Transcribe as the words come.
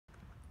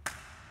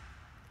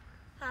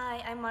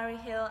Hi, I'm Mari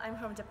Hill. I'm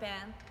from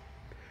Japan.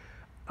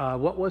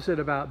 What was it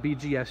about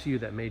BGSU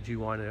that made you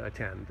want to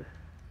attend?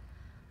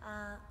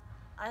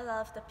 I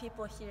love the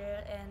people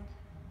here and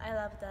I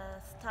love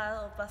the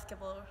style of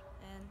basketball,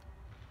 and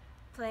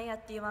playing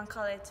at D1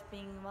 college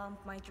being one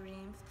of my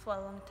dreams for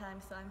a long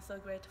time, so I'm so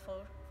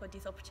grateful for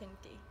this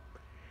opportunity.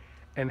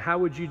 And how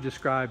would you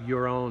describe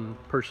your own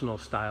personal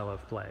style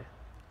of play?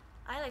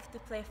 I like to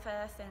play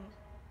fast and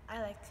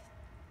I like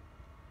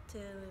to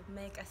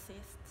make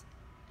assists.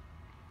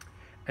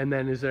 And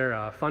then is there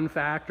a fun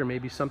fact or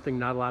maybe something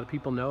not a lot of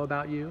people know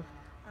about you?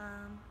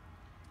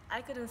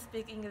 I couldn't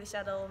speak English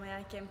at all when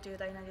I came to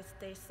the United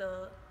States,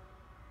 so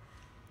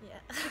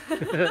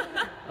yeah.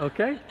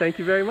 Okay, thank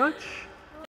you very much.